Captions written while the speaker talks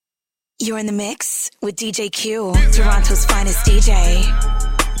You're in the mix with DJ Q, Toronto's finest DJ.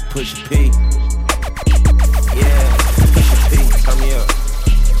 Push a P. Yeah, push a P. Turn me up.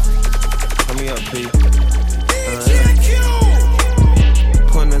 Turn me up, P.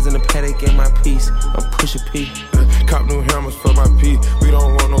 Pointers in the paddock in my piece. I'm push a P. Cop new hammers for my P. We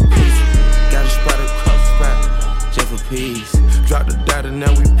don't want no peace. Got a spot across the spot. Just for peace. Drop the data,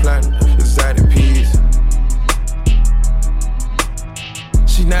 now we plotting. Exotic peas.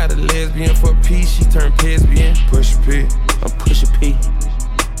 She not a lesbian for peace, she turned lesbian. Push a P. I'm push a P.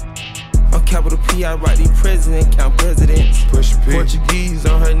 I'm capital P, I write these president, count presidents. Push a P. Portuguese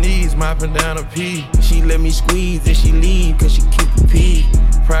on her knees, mopping down a P. She let me squeeze and she leave, cause she keep a P.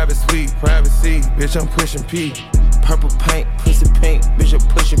 Private suite, privacy, bitch, I'm pushing P. Purple paint, pussy pink, bitch, I'm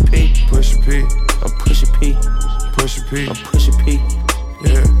pushing P. Push a P. I'm push a P. Push a P. I'm push a P.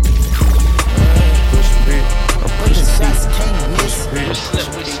 Yeah. Push a P. I'm push a P.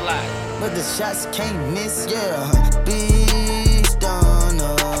 But the shots can't miss, yeah. Beast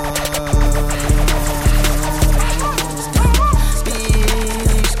Stunner.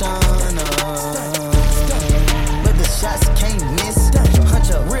 Beast Stunner. But the shots can't miss.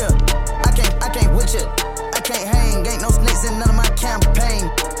 Hunter, real. I can't with you. I can't hang. Ain't no snakes in none of my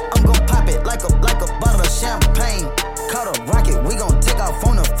campaign. I'm gon' pop it like a bottle of champagne. Caught a rocket, we gon' take off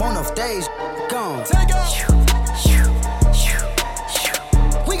on the stage. Gone. Take off.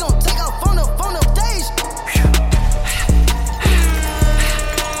 We gon' take off on the stage.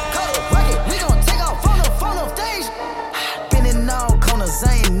 Caught a rocket, we gon' take off on the stage. Been in all corners,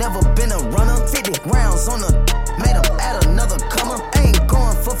 I ain't never been a runner. 50 rounds on the, made them add another comer. I ain't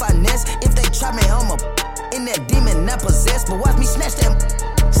going for finesse. If they try me, I'm in that demon not possessed. But watch me snatch them.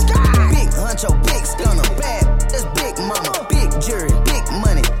 Big huncho, big stunner, bad. That's big mama, big jury, big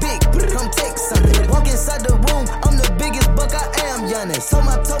money, big. Come take something. Walk inside the room, I'm the biggest buck, I am Giannis. Told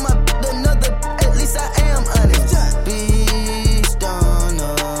my another, at least I am honest. Big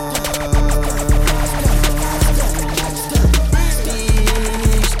stunner.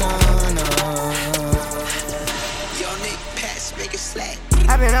 Big stunner. Yo, Nick, pass, make it slack.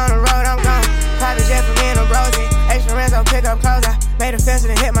 I've been on the road, I'm gone. Private jet for me and a rosy. Extra rents, I'll pick up clothes. I made a fence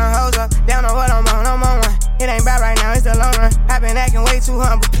and hit my hose up. Down on what I'm on one. It ain't bad right now, it's the long run. I've been acting way too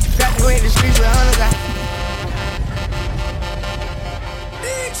humble. Graduate the streets with hunters.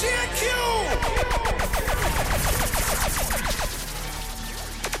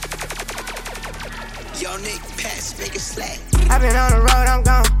 Yo, Nick, pass, make it slack. I've been on the road, I'm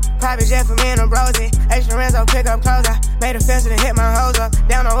gone. Private jet for me and a rosy. Extra rents, I'll pick up clothes. I made a fence and hit my hose up.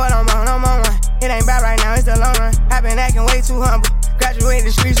 Down on what I'm on one. It ain't bad right now, it's the long run. I've been acting way too humble. Graduated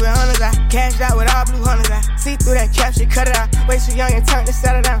the streets with hunters. I cashed out with all blue hunters. I see through that cap shit, cut it out. Way too young and turned to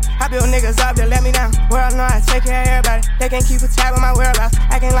settle down. I build niggas up to let me down. World know I take care of everybody. They can't keep a tab on my whereabouts.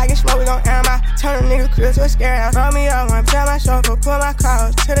 Acting like it's smoke, we gon' air them out. Turn a nigga crib to a scary house. Roll me up one, tell my chauffeur, pull my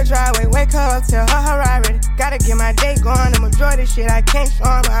car to the driveway. Wake her up, tell her ride ready. Gotta get my day going. The majority shit I can't show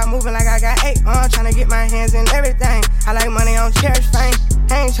on, but I'm moving like I got 8 on. Tryna get my hands in everything. I like money on cherish fame.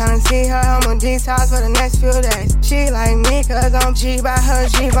 I ain't tryna see her, I'm on detox for the next few days. She like me, cause I'm G by her,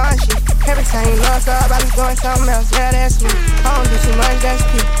 Givenchy. Every time you look up, I be doing something else, yeah, that's me. I don't do too much, that's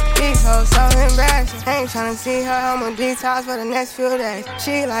key. These hoes so embarrassing. I ain't tryna see her, I'm on detox for the next few days.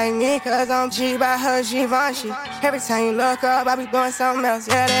 She like me, cause I'm G by her, Givenchy. Every time you look up, I be doing something else,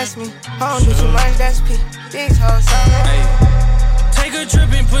 yeah, that's me. I don't do too much, that's key. These hoes so embarrassing. Take a trip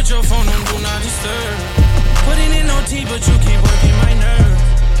and put your phone on do not disturb. Putting in OT, but you keep working my nerves.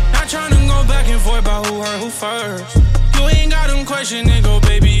 Not tryna go back and forth about who hurt who first. You ain't got them question, nigga,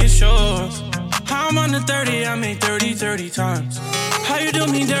 baby, it's yours. I'm under 30, I made 30 times. How you do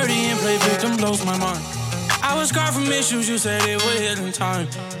me dirty and play victim blows my mind. I was scarred from issues, you said it was hidden time.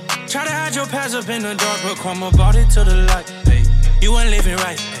 Try to hide your past up in the dark, but come about it to the light. Hey, you ain't living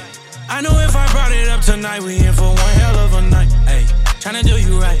right. Hey. I know if I brought it up tonight, we in for one hell of a night. Hey, tryna do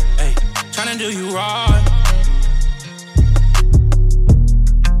you right, hey, tryna do you right.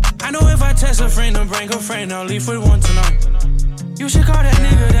 I know if I text a friend or bring a friend, I'll leave with one tonight. You should call that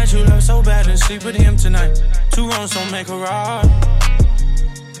nigga that you love so bad and sleep with him tonight. 2 wrongs don't make a right.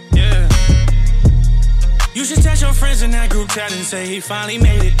 Yeah. You should text your friends in that group chat and say he finally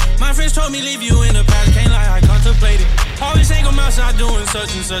made it. My friends told me leave you in the past, can't lie, I contemplated. Always ain't come outside doing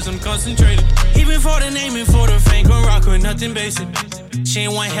such and such, I'm concentrated. Even for the name and for the fame, gon' rock with nothing basic. She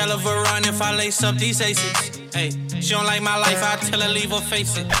ain't one hell of a run if I lace up these aces. Hey, she don't like my life, I tell her leave her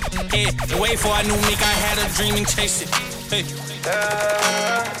face it. Hey, the way for I knew Nick, I had a dream and chase it. Hey.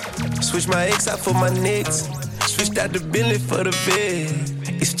 Switch my ex out for my nicks. Switched out the Bentley for the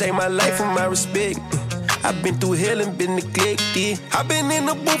bed. Exchange my life for my respect. I've been through hell and been neglected. I've been in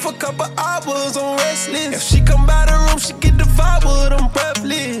the booth a couple hours on restless. If she come by the room, she get the vibe with them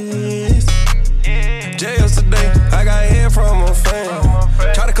breathless. Jails today, I got head from a fan.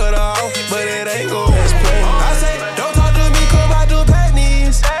 Try to cut her off, but it ain't going as planned. I say, don't talk to me, come out to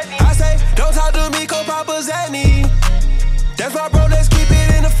Patney's. I say, don't talk to me, come Papa Zanny. That's my bro, let's keep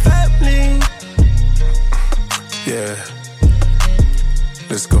it in the family. Yeah,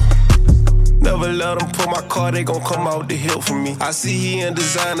 let's go. Never let them pull my car, they gon' come out the hill for me. I see he in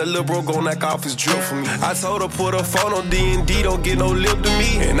designer, lil' bro gon' knock off his drill for me. I told her put her phone on D&D, don't get no lip to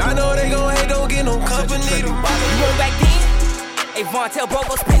me. And I know they gon' hate, don't get no company. You went back then? Hey, Von, tell bro,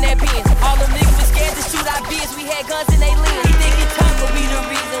 go spin that Benz. All them niggas was scared to shoot our biz, we had guns in they lens. He think he tough, but we the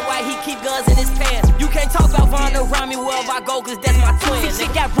reason why he keep guns in his pants. You can't talk about Von around me wherever I go, cause that's my twin. Shit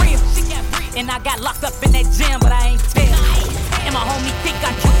got real, and I got locked up in that jam, but I ain't tell. And my homie think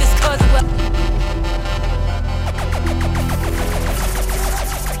I killed his cousin, well.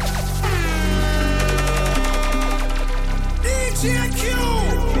 You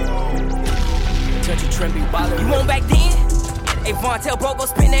want back then? Hey, Von, tell bro, go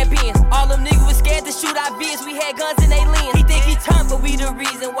spin that Benz. All them niggas was scared to shoot our vids, we had guns in they lens. He think he tough, but we the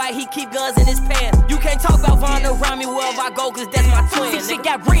reason why he keep guns in his pants. You can't talk about Von around me wherever I go, cause that's my twin. Shit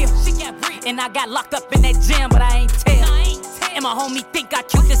got real, and I got locked up in that jam, but I ain't tell. And my homie think I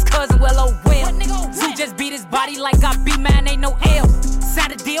killed his cousin, well, oh well. Zoo just beat his body like I beat mine, ain't no L.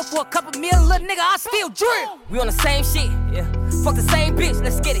 Signed a deal for a couple mil, little nigga, I still drill. We on the same shit, yeah. Fuck the same bitch,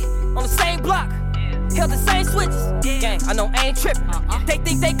 let's get it. On the same block, held the same switches. Gang, I know I ain't trippin'. They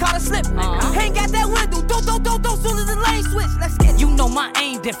think they caught a slip. Ain't got that window, don't, soon as the lane switch, let's get it. You know my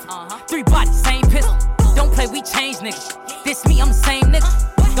aim different. 3 bodies, same pistol. Don't play, we change niggas. This me, I'm the same nigga.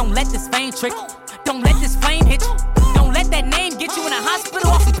 Don't let this fame trick you. Don't let this flame hit you. Don't let that name get you in a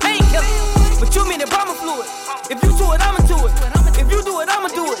hospital off some painkillers. But you mean the bomber fluid. If you do it, I'ma do it. If you do it, I'ma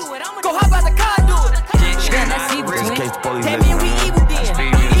do it. Go hop out the car, do it. Yeah, that's evil, twin. Tell me we evil then.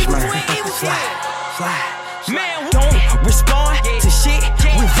 Evil twin, evil twin. Man, don't respond to shit.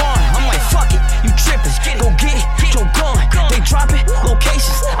 We Von. I'm like, fuck it. You trippin'. Go get your gun. They droppin'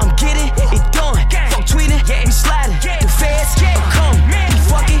 locations. I'm getting it done. Fuck tweeting. We sliding. The feds come. We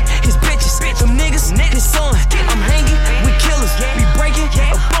fucking his bitches. Them niggas, his son. I'm hanging with killers. We breaking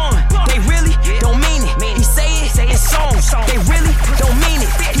a bond. They really don't mean it. He say it in songs. They really don't mean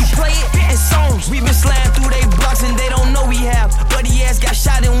it. He play it in songs. We been sliding through they blocks and they don't know we have. Buddy ass got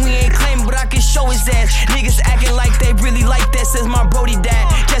shot and we ain't claiming, but I can show his ass. Niggas acting like they really like that, says my Brody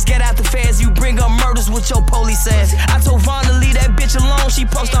dad. Just get out the feds, you bring up murders with your police ass. I told Von to leave that bitch alone, she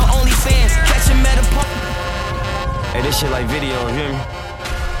post on OnlyFans. Catch him at a pump. Hey, this shit like video, you hear me?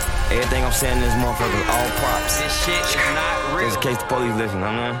 Everything I'm saying in this motherfucker is all props. This shit is not real. Just in case the police listen,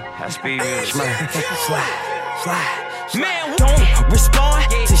 I mean, I speed real. Slide. Man, don't respond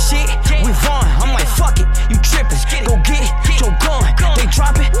to shit. We Von. I'm like, fuck it. You trippin'. Go get your gun. They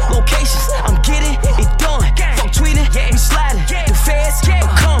droppin' locations. I'm getting it done. Fuck tweeting. We sliding. The feds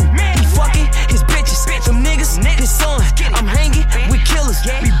come. He fucking his bitches. Them niggas, his son. I'm hanging with killers.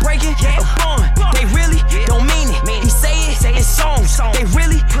 We breaking a bond. They really don't mean it. He say it in songs. They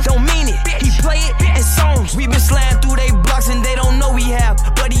really don't mean it. He play it in songs. We been sliding through they blocks and they don't know we have.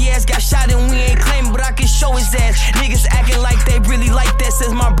 Buddy ass got shot and we ain't claiming, but I can show his ass. Niggas acting like they really like that,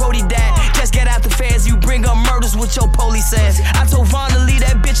 says my Brody dad. Just get out the feds, you bring up murders with your police ass. I told Von to leave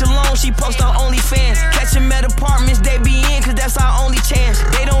that bitch alone, she post on OnlyFans. Catch him at apartments, they be in, cause that's our only chance.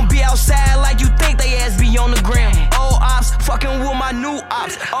 They don't be outside like you think they ass be on the gram. Old ops, fucking with my new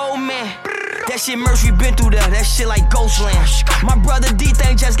ops. Oh man, that shit merch, we been through that shit like Ghostland. My brother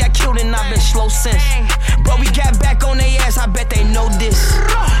D-Thing just got killed and I've been slow since. But we got back on their ass, I bet they know this.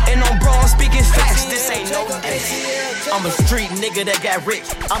 And on bro, I'm speaking facts, this ain't no diss. I'm a street nigga that got rich.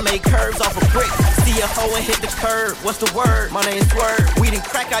 I made curves off a brick. See a hoe and hit the curb. What's the word? My name's Word. Weed and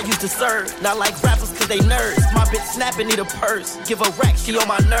crack I used to serve. Not like rappers cause they nerds. My bitch snapping, need a purse. Give a rack, she on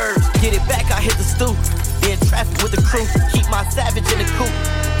my nerves. Get it back, I hit the stoop. In traffic with the crew. Keep my savage in the coop.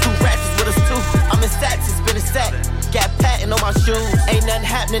 2 ratchets with us too. I'm in sacks, it's been a sack. Got patent on my shoes. Ain't nothing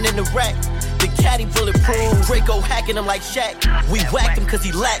happening in the rack. The caddy bulletproof. Draco hacking him like Shaq. We whacked him cause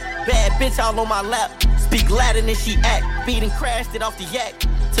he lacked. Bad bitch all on my lap. Speak Latin and she act. Beat and crashed it off the yak.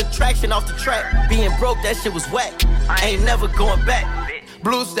 Took traction off the track. Being broke, that shit was whack. Ain't never going back.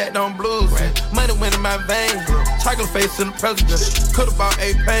 Blue stacked on blues. Money went in my veins. Chocolate face in the president. Could've bought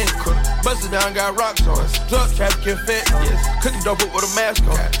 8 pain. Busted down, got rocks on. Drug trafficking fit. Cooking dope with a mask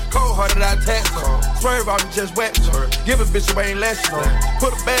on. Cold hearted, I tax on. Swerve off and just wet. Give a bitch away, ain't less on.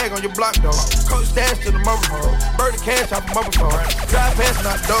 Put a bag on your block though. Coach stash to the mobile phone. Burn the cash off the mobile phone. Drive past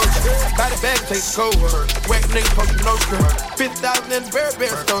not doja. Body bag take the cold word. Whack niggas posting no script. 50,000 in the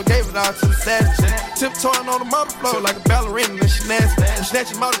Burberry store. Gave it all to the savage. Tiptoeing on the mother floor like a ballerina and she nasty. I'm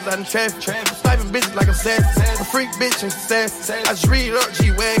snatching models out in traffic. Sniping bitches like I'm sassy. A freak bitch and sassy. I just read up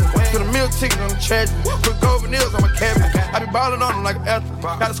G-Wagon. Put a meal ticket on the tragedy. Put gold veneers on my cabinet. I be ballin' on them like an athlete.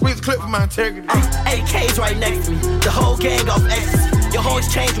 Gotta squeeze a clip for my integrity. AK's right next to me. The whole gang off ecstasy. Your whole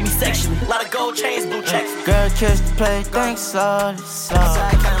exchange with me sexually. A lot of gold chains, blue checks. Girl, kiss the play, think slowly, slowly.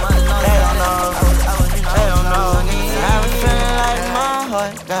 They don't know. They don't know. I've been feeling like my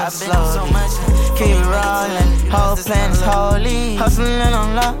heart got slow. Keep it rolling, whole plan is holy. Hustling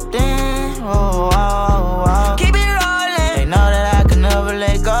on locked in. Oh, oh, oh, oh. Keep it rolling. They know that I can never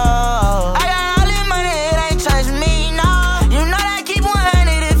let go. I got all this money, it ain't changing me, no. You know that I keep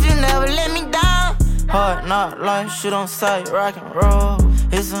 100 if you never let me down. Hard knock life, shit on sight, rock and roll.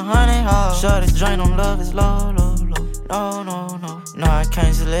 It's 100 hard. Short this drain on love is low, low, low. No, no, no. No, I can't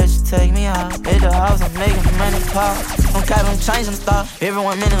just let you take me out. Hit the house, I'm making money pop. I'm capping, I'm changing the style. Every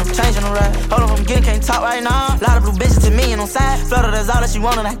 1 minute, I'm changing the ride. Hold on, I'm getting, can't talk right now. Lot of blue bitches to me and on side. Flooded, that's all that she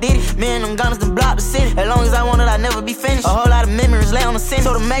wanted, I did it. Me and them gunners done blocked the city. As long as I wanted, I'd never be finished. A whole lot of memories lay on the scene.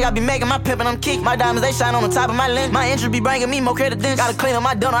 So the make, I be making my pip and I'm kick. My diamonds, they shine on the top of my lens. My interest be bringing me more credence. Gotta clean up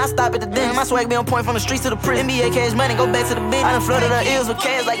my donor, I stop at the den. My swag be on point from the streets to the prison. NBA cash money, go back to the bin. I done flooded her ears with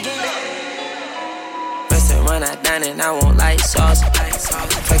cash like when I dine and I want light sauce.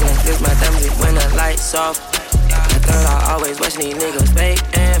 Fucking like this, my diamonds when the lights off. I thought I always watching these niggas fake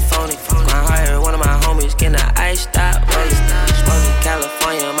and phony. I hired one of my homies getting the ice stop rolling. Smoking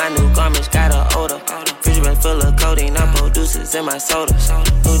California, my new garments got an odor. Fridge been full of codeine, I producers in my soda.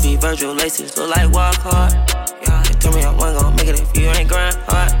 Louis V Virgil laces look like walk hard. They told me I wasn't gon' make it if you ain't grind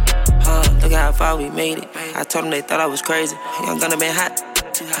hard. Look how far we made it. I told them they thought I was crazy. Young Gunna been hot.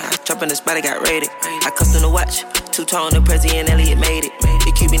 I jump in the spot, I got raided. I custom the watch, two-tone, the President Elliot made it.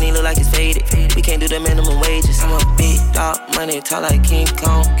 The Cuban look like it's faded. We can't do the minimum wages. I'm a big dog, money tall like King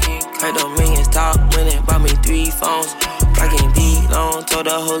Kong. Heard the millions talk, winning, bought me 3 phones. Rockin' V-Long, told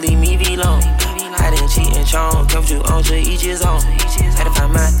the whole leave me V-Long. I didn't cheat and charm, kept you on to each his own. Had to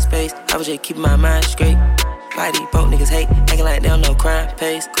find my space, I was just keeping my mind straight. Why these broke niggas hate, acting like they don't know crime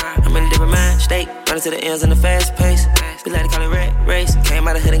pays. I'm in a different mind state, running to the ends in the fast pace. We like to call it red race, came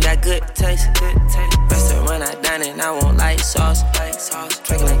out of hood and got good taste. Best to run, I dine and I want light sauce.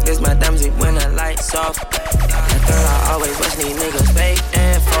 Drinking like this, my diamonds when the lights off. I thought I always watching these niggas fake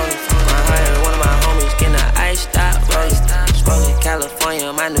and phony. I hired one of my homies getting the ice stop rolling. Smoking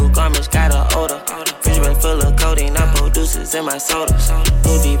California, my new garments got an odor. Fridge been full of codeine, I producers in my soda.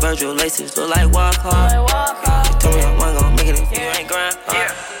 Louis V Virgil laces look like walk hard. They told me I wasn't gon' make it if you ain't grind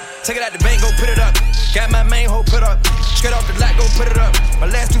hard. Take it out the bank, go put it up. Got my main hoe put up. Straight off the lot, go put it up. My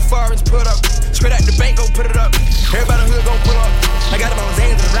last 2 foreigns put up. Straight out the bank, go put it up. Everybody in the hood gon' pull up. I got them on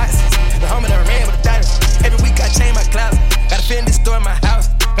Zans and the Roxys. The homie that ran with the diamonds. Every week I change my closet. Got a Fendi store in my house.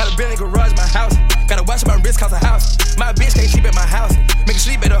 Got a Bentley garage in my house. Gotta watch my wrist cause a house. My bitch can't sleep at my house. Make her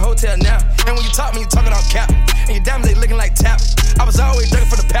sleep at a hotel now. And when you talk, you talking on cap. And your diamonds, they looking like tap. I was always looking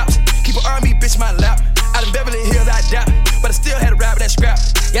for the pouch. Keep an R&B bitch in my lap. Out in Beverly Hills, I doubt. But I still had to ride with that scrap.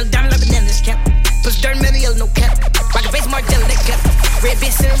 Yellow diamond like banana, this cap. Push dirt in metal, yellow, no cap. Rock a base, Margiela, that cap. Red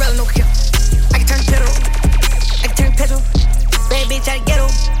bitch, Cinderella, no cap. I can turn pedal. I can turn pedal. Bad bitch out of ghetto.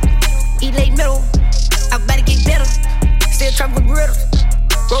 Eat late metal. I'm about to get better. Still trapping with Beritta.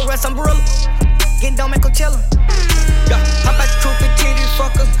 Roll rust umbrella. Getting down at Coachella. Yeah, hop out the coupe and titty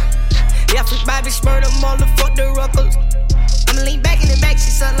fuckers. Yeah, freak Bobby, spur the motherfuck the ruckers. I'ma lean back in the back,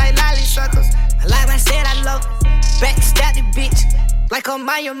 she suck like lolly suckers. Like I said, I love her. Backstab the bitch. Like a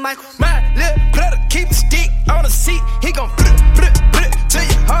Maya Michael. My little brother keep the stick on the seat. He gon' put it till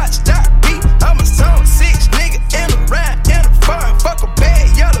your heart stop beat. I'm a zone 6 nigga in the ride, in the farm. Fuck a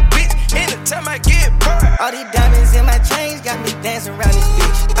bad yellow bitch anytime I get burned. All these diamonds in my chains got me dancing around this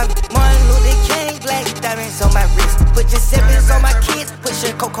bitch. I'm Martin Luther King, black diamonds on my wrist. Put your zippers on my kids, put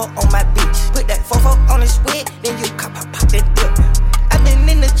your cocoa on my bitch. Put that fofo on the squid, then you pop that dip. I've been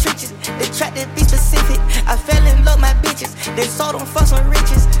in the trenches, they tried to be specific. I fell in love my bitches, they sold them for some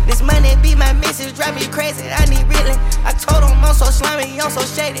riches. This money be my missus, drive me crazy, I need reeling. I told them I'm so slimy, I'm so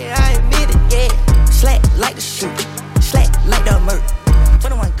shady, I admit it, yeah. Slack like the shoot, slack like the murk.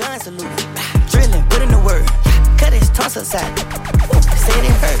 21 guns salute, drilling, put in the word. Cut his tonsil side, said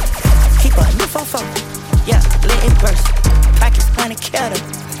it hurt. Keep a new fofo, yeah, let it burst. Pockets 100 cattle,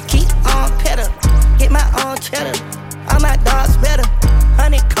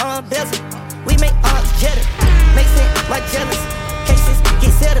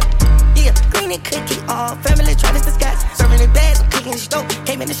 eating cookie. Family Travis the Scotts. Serving the bags, I'm cooking the stove.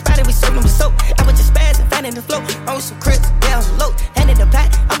 Came in the spot and we serving with soap. I was just spazzing, finding the flow. On some crips, yeah, on some low. Handing the pot,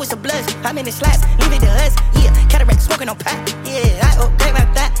 I'm with some bloods. I'm in the slaps, leave it to us. Yeah, cataract smoking on pot. Yeah, I upgrade my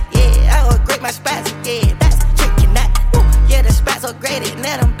thought. Yeah, I upgrade my spots. Yeah, that's chicken that. Woo, yeah, the spots upgraded.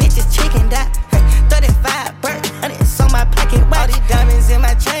 Now them bitches chicken that. 35 birds, and it's on my pocket. All these diamonds in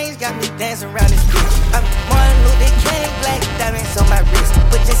my chains got me dancing around this bitch. I'm Martin Luther King, black diamonds on my wrist.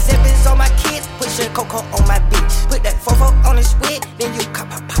 Put your zippers on my kids, put your cocoa on my bitch. Put that fofo on the squid, then you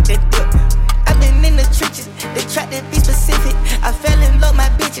pop that dip. I've been in the trenches, they tried to be specific. I fell in love my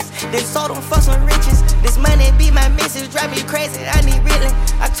bitches, they sold them for some riches. This money be my missus, drive me crazy, I need reeling.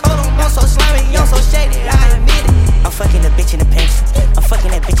 I told them I'm so slimy, I'm so shady, I admit it. I'm fucking a bitch in the pants, I'm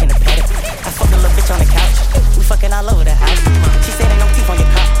fucking that bitch in the paddock. I fuck a little bitch on the couch, we fucking all over the house. She said ain't no teeth on your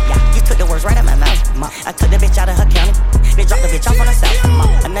cup, yeah, you took the words right out my mouth. I took the bitch out of her county, they dropped the bitch off on the south.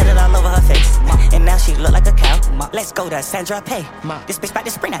 I nutted all over her face, and now she look like a cow. Let's go to Sandra Pay, this bitch bout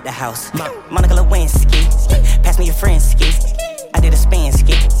to sprint out the house. Monica Lewinsky, pass me your friend ski. I did a spin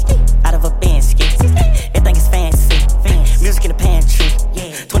ski, out of a bin ski. Everything is fancy, music in the pantry.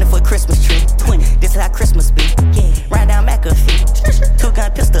 20-foot Christmas tree, this is how Christmas be. Ride down McAfee,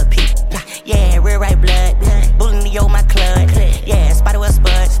 2-gun pistol P. Yeah, real right blood, bullying the old my club. Yeah, spider with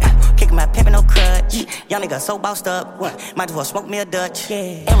spuds, kicking my pimpin' no crutch. Young nigga so bossed up, might as well smoke me a Dutch.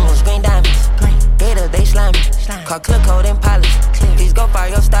 Emeralds, green diamonds, gators, they slimy. Call Click Code and Polish, please go fire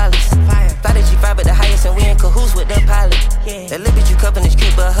your stylist. Thought that you five at the highest and we in cahoots with the pilot. That little bitch you cuffin' is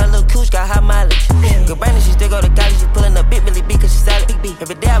cute, but her little cooch got high mileage. Good Brandon, she still go to college, she pullin' up big Millie B cause she solid.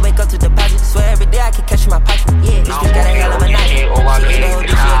 Every day I wake up to deposit, swear every day I can catch my pocket. This bitch got a hell of a night. She the whole bitch,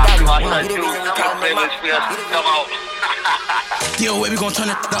 she a doggy. You the reason we call me mom. Yo, we gon' turn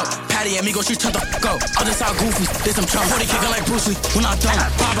it up. Patty and me go, she turn the fuck up. Other side goofies, did some chump. 40 kickin' like Bruce Lee. When I done,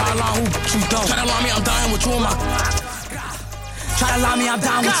 Baba alarm, who you done? Try to lie me, I'm dying with you on my. Try to lie me, I'm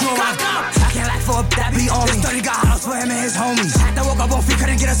down with you on my. I can't lie for a that be on me. 30 got house for him and his homies. Had to woke up on feet,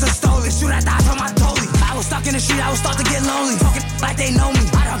 couldn't get us a stolen. Shoot, I died from my dolly. I was stuck in the street, I was start to get lonely. Talking like they know me.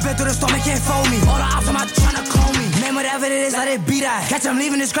 I done been through the storm, they can't fold me. All the ops on my tryna clone me. Man, whatever it is, let it be that. Catch him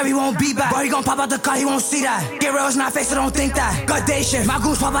leaving this crib, he won't be back. Boy, he gon' pop out the car, he won't see that. Get real, it's not fake, so don't think that. Good day shift, my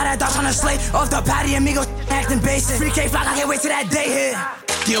goose pop out that dog tryna slay. Off the patty and me go acting basic. Free K flock, I can't wait till that day hit.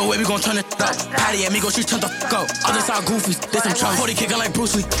 Yo, we gon' turn it up. Patty and me go, she turn the fuck up. Other side goofies, did some chump. 40 kickin' like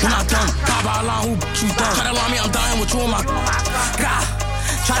Bruce Lee. When I done, Baba alarm, who you done? Try to lie me, I'm dying with you on my.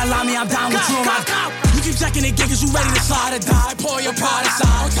 Try to lie me, I'm down with you on my. You keep checking again cause you ready to slide or die. Pour your pride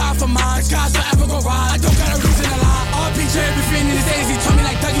aside, on time for mine. Guys forever gon' ride, I don't got a reason to lie. RPJ be feeling these days, he told me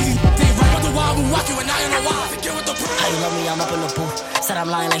like Dougie, they right up the wall, we walking when I ain't no wall. Forget what the proof. How you love me, I'm up in the booth. Said I'm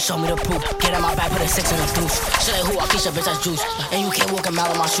lying, like show me the proof. Get in my back, put a 6 in the deuce. Shit like who, I kiss your bitch, that's juice. And you can't walk a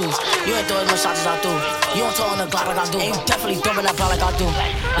mile in my shoes. You ain't throwing no shots as I do. You don't throw on the Glock like I do. And you definitely dumping that block like I do.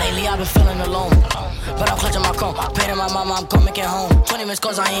 Lately I've been feeling alone, but I'm clutching my chrome. Paid to my mama, I'm gon' make it home. 20 minutes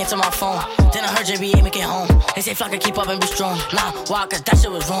calls, I ain't answer my phone. Then I heard JBA make it home. They say Flock can keep up and be strong. Nah, why? Cause that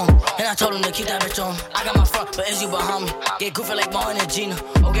shit was wrong. And I told him to keep that bitch on. I got my front, but it's you behind me. Get goofy like Martin and Gina.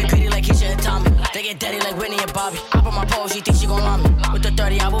 Or get greedy like Keisha and Tommy. They get daddy like Whitney and Bobby. I put my pose, she think she gon' lie me. With the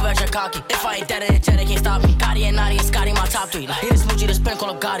 30, I move extra cocky. If I ain't dead in the jet, they can't stop me. Gotti and Naughty and Scotty, my top 3. Like, he the smoochie, the spin,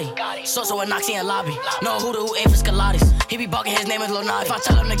 call up Gotti. So and Noxie and Lobby. No who ain't for Scalatis. He be bugging, his name is Lil Naughty. If I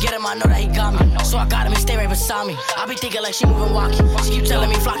tell him to get him, I know that he got me. So I got him, he stay right beside me. I be thinking like she moving walkie. She keep telling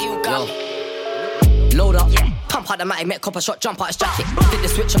me, Flocky, you got me. Load up, pump out the matic, met copper shot, jump out his jacket. Did the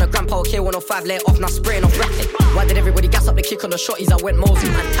switch on a grandpa, K105, lay it off, now spraying off rapid. Why did everybody gas up the kick on the shorties? I went Mosey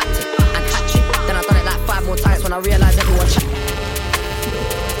and tapped it, and hatched it. Then I done it like 5 more times when I realised everyone checked.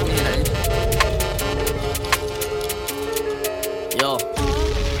 Yo.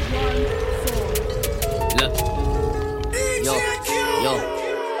 Look. Yo.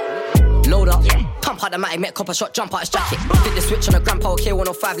 Load up. Pump out the matic, met copper shot, jump out his jacket. Did the switch on a grandpa,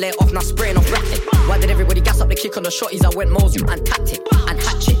 K105, lay it off, now spraying off rapid. Why did everybody gas up the kick on the shorties? I went Mosey and tapped it, and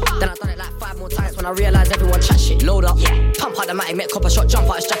hatched it. Then I done it like 5 more times when I realised everyone chat shit. Load up. Pump out the matic, met copper shot, jump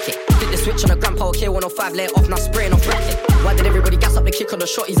out his jacket. Did the switch on a grandpa, K105, lay it off, now spraying off rapid. Why did everybody gas up the kick on the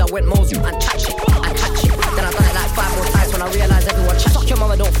shorties? I went Mosey and tapped it, and hatched it. Then I done it like 5 more times when I realised everyone chat. Fuck your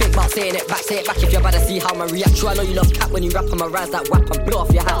mama, don't think about saying it back. Say it back if you're about to see how I react. True, I know you love cat when you rap, I'ma rise that whap and blow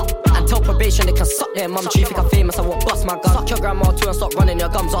off your hat. And tell probation they can suck their mum. Tree think I'm famous, I won't bust my gun. Suck your grandma too and stop running your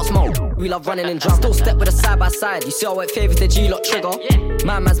gums off smoke. We love running in drums. Still step with a side by side. You see how it favours the G-lock trigger.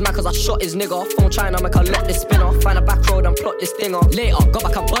 My man's mad cause I shot his nigga. Phone trying to make her let this spin off. Find a back road and plot this thing off. Later, go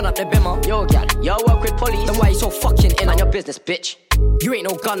back and burn up the bimmer. Yo, gal, yo, work with police. Then why you so fucking in on your business, bitch? You ain't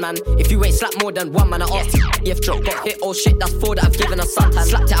no gunman if you ain't slapped more than one man. I asked if drop got hit, oh shit, that's 4 that I've given her sometime.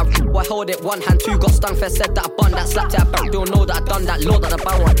 Slapped it out, I hold it one hand, 2 got stung, first said that I bun that. Slapped it out, back, don't know that I done that. Load at the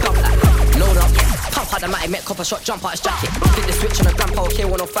barrel, I dump that. Load up, pump out the matic, met copper shot, jump out his jacket. Did the switch on the grandpa,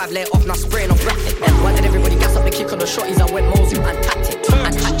 K105, lay it off, now spraying off rapid. Why did everybody gas up the kick on the shorties? I went mosey and tapped it,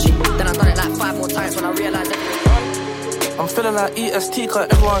 and hatched it. Then I done it like 5 more times when I realised it. I'm feeling like EST, cause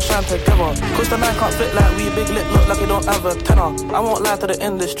everyone shine together. Cause the man can't fit like we, big lip look like you don't have a tenor. I won't lie to the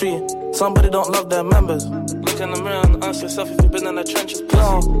industry, somebody don't love their members. Look in the mirror and ask yourself if you've been in the trenches.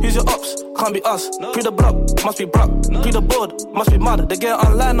 No, who's your ops? Can't be us. Pre the block, must be Brock. Pre the board, must be mud. They get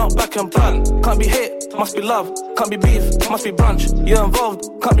online, not back and plan. Can't be hate, must be love. Can't be beef, must be brunch. You're involved,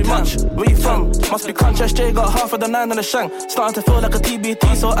 can't be much. Where you from? Must be crunch. SJ got half of the 9 in the shank. Starting to feel like a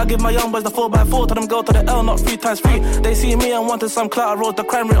TBT, so I give my young boys the 4x4. Tell them go to the L, not 3x3. They see me and wanted some clout. I wrote the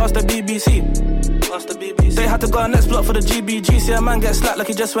crime rate, asked the BBC. They had to go next block for the GBG. See a man get slapped like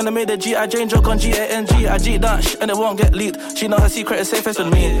he just when I made a G.I. Jane joke on GANG. I G that and it won't get leaked. She know her secret is safest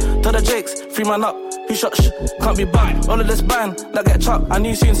with me. Tell the Jakes, free man up. Who shot can't be bugged. All of this band that get chopped. I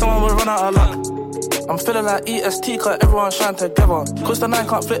knew soon someone would run out of luck. I'm feeling like EST, cause everyone shine together. Cause the 9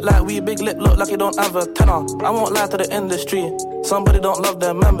 can't fit like we, big lip look like you don't have a tenor. I won't lie to the industry, somebody don't love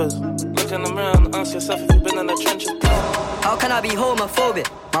their members. Look in the mirror and ask yourself if you've been in the trenches. How can I be homophobic?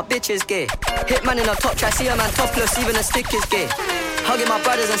 My bitch is gay. Hit man in a top try, see a man topless, even a stick is gay. Hugging my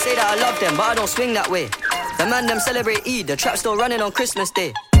brothers and say that I love them, but I don't swing that way. The man them celebrate Eid, the trap still running on Christmas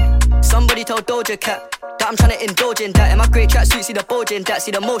Day. Somebody told Doja Cat that I'm trying to indulge in that. In my grey tracksuit, see the bulge in that.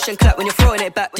 See the motion clap when you're throwing it back.